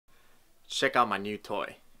check out my new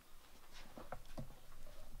toy.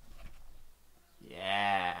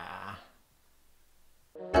 Yeah.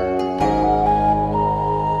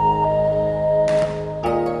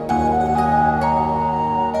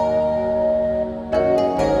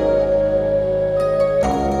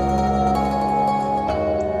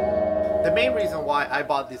 The main reason why I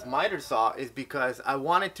bought this miter saw is because I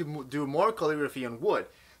wanted to do more calligraphy on wood.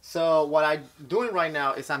 So what I'm doing right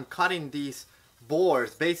now is I'm cutting these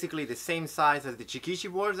boards, basically the same size as the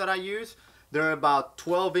Chikishi boards that I use. They're about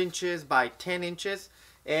 12 inches by 10 inches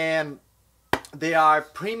and they are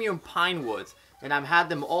premium pine woods. And I've had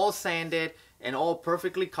them all sanded and all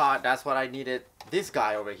perfectly cut. That's what I needed this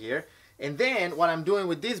guy over here. And then what I'm doing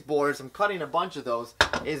with these boards, I'm cutting a bunch of those,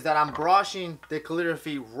 is that I'm brushing the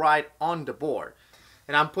calligraphy right on the board.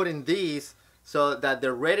 And I'm putting these so that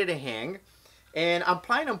they're ready to hang. And I'm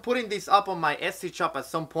planning on putting these up on my Etsy shop at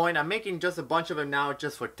some point. I'm making just a bunch of them now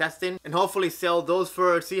just for testing. And hopefully sell those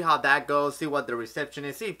first, see how that goes, see what the reception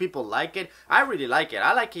is, see if people like it. I really like it.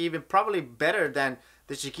 I like it even probably better than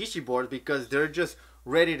the Shikishi boards because they're just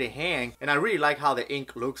ready to hang. And I really like how the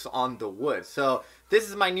ink looks on the wood. So this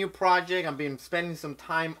is my new project. I've been spending some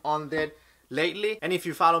time on it lately. And if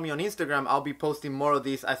you follow me on Instagram, I'll be posting more of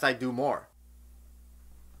these as I do more.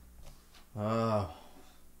 Oh.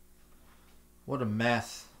 What a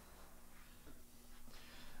mess.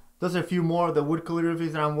 Those are a few more of the wood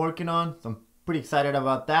calligraphies that I'm working on. So I'm pretty excited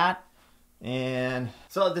about that. And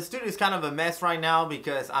so the studio is kind of a mess right now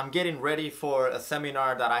because I'm getting ready for a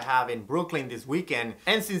seminar that I have in Brooklyn this weekend.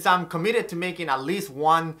 And since I'm committed to making at least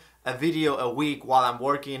one video a week while I'm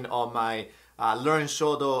working on my Learn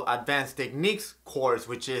Shodo Advanced Techniques course,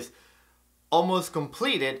 which is almost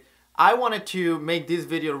completed, I wanted to make this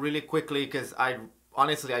video really quickly because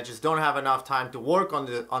honestly, I just don't have enough time to work on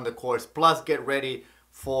the course, plus get ready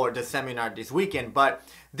for the seminar this weekend. But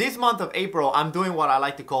this month of April, I'm doing what I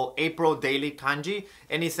like to call April Daily Kanji,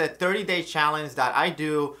 and it's a 30-day challenge that I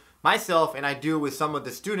do myself and I do with some of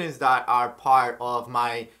the students that are part of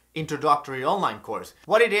my introductory online course.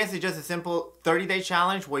 What it is just a simple 30-day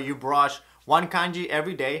challenge where you brush one kanji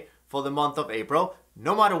every day for the month of April.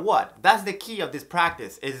 No matter what. That's the key of this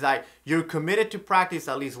practice, is that you're committed to practice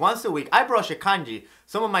at least once a week. I brush a kanji.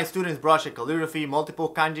 Some of my students brush a calligraphy,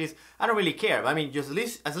 multiple kanjis. I don't really care. I mean, just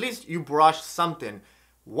at least you brush something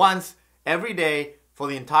once every day for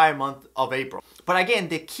the entire month of April. But again,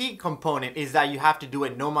 the key component is that you have to do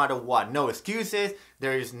it no matter what. No excuses.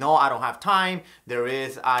 There is no I don't have time. There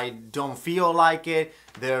is I don't feel like it.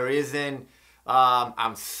 There isn't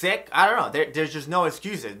I'm sick. I don't know. There's just no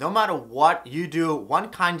excuses. No matter what you do, one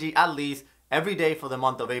kanji at least every day for the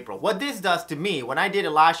month of April. What this does to me, when I did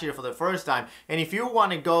it last year for the first time, and if you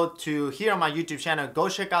want to go to here on my YouTube channel, go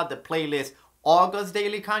check out the playlist August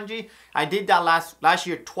Daily Kanji. I did that last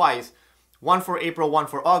year twice. One for April, one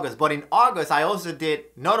for August. But in August, I also did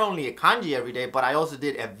not only a kanji every day, but I also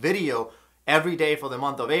did a video every day for the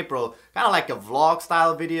month of April. Kind of like a vlog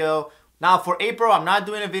style video. Now for April, I'm not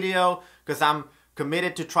doing a video because I'm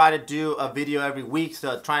committed to try to do a video every week.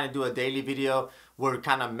 So trying to do a daily video would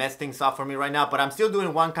kind of mess things up for me right now. But I'm still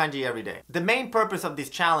doing one kanji every day. The main purpose of this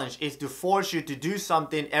challenge is to force you to do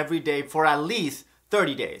something every day for at least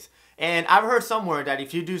 30 days. And I've heard somewhere that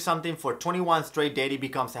if you do something for 21 straight days, it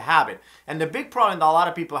becomes a habit. And the big problem that a lot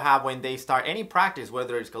of people have when they start any practice,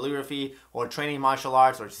 whether it's calligraphy or training martial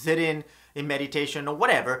arts or sitting in meditation or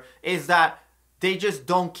whatever, is that they just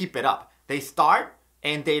don't keep it up. They start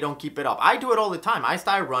and they don't keep it up. I do it all the time. I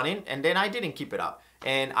started running and then I didn't keep it up.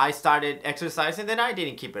 And I started exercising, then I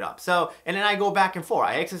didn't keep it up. So, and then I go back and forth.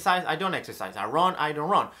 I exercise, I don't exercise. I run, I don't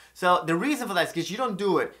run. So the reason for that is because you don't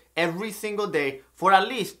do it every single day for at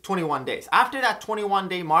least 21 days. After that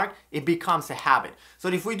 21-day mark, it becomes a habit. So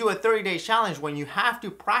if we do a 30-day challenge when you have to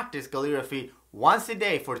practice calligraphy once a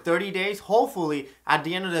day for 30 days, hopefully at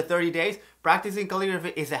the end of the 30 days, practicing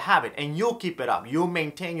calligraphy is a habit and you'll keep it up. You'll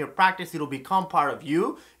maintain your practice. It'll become part of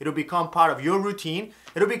you. It'll become part of your routine.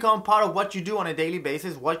 It'll become part of what you do on a daily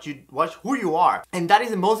basis, who you are. And that is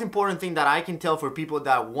the most important thing that I can tell for people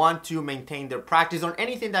that want to maintain their practice on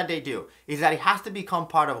anything that they do, is that it has to become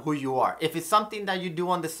part of who you are. If it's something that you do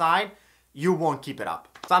on the side, you won't keep it up.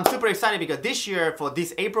 So I'm super excited because this year for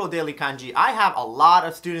this April Daily Kanji, I have a lot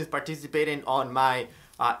of students participating on my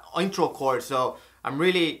intro course. So I'm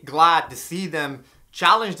really glad to see them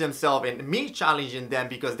challenge themselves and me challenging them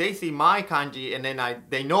because they see my kanji and then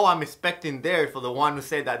they know I'm expecting theirs for the one who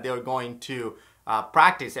said that they're going to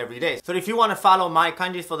practice every day. So if you want to follow my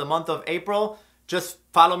kanjis for the month of April, just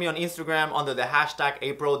follow me on Instagram under the hashtag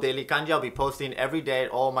April Daily Kanji. I'll be posting every day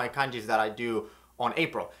all my kanjis that I do on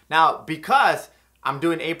April. Now, because I'm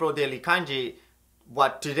doing April Daily Kanji,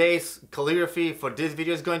 what today's calligraphy for this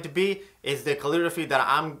video is going to be is the calligraphy that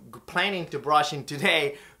I'm planning to brush in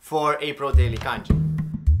today for April Daily Kanji.